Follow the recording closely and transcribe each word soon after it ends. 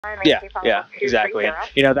Yeah, exactly.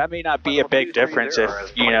 And, that may not be a big difference if,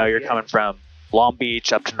 you're coming from Long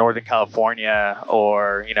Beach up to Northern California,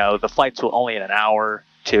 or, the flight's only in an hour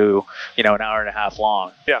to, an hour and a half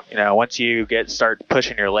long. Yeah. Once you start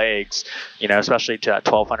pushing your legs, especially to that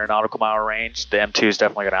 1,200 nautical mile range, the M2 is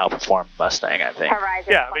definitely going to outperform Mustang, I think.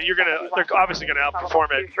 Yeah, I mean, they're obviously going to outperform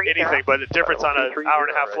at anything, but the difference on an hour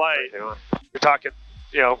and a half flight, you're talking,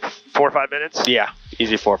 4 or 5 minutes. Yeah,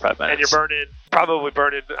 easy 4 or 5 minutes. And you're probably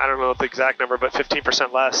burning, I don't know the exact number, but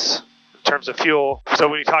 15% less in terms of fuel. So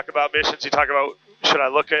when you talk about missions, you talk about, should I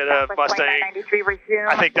look at a Mustang?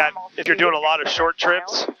 I think that if you're doing a lot of short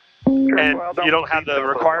trips and you don't have the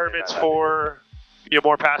requirements for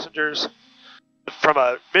more passengers, from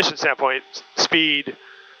a mission standpoint, speed,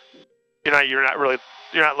 you're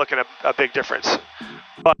not looking at a big difference.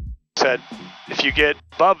 But said, if you get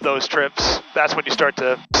above those trips, that's when you start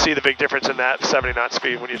to see the big difference in that 70 knot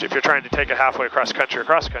speed. If you're trying to take it halfway across country,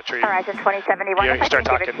 Horizon 2071, you start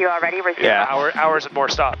talking hours and more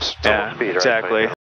stops. Yeah, exactly.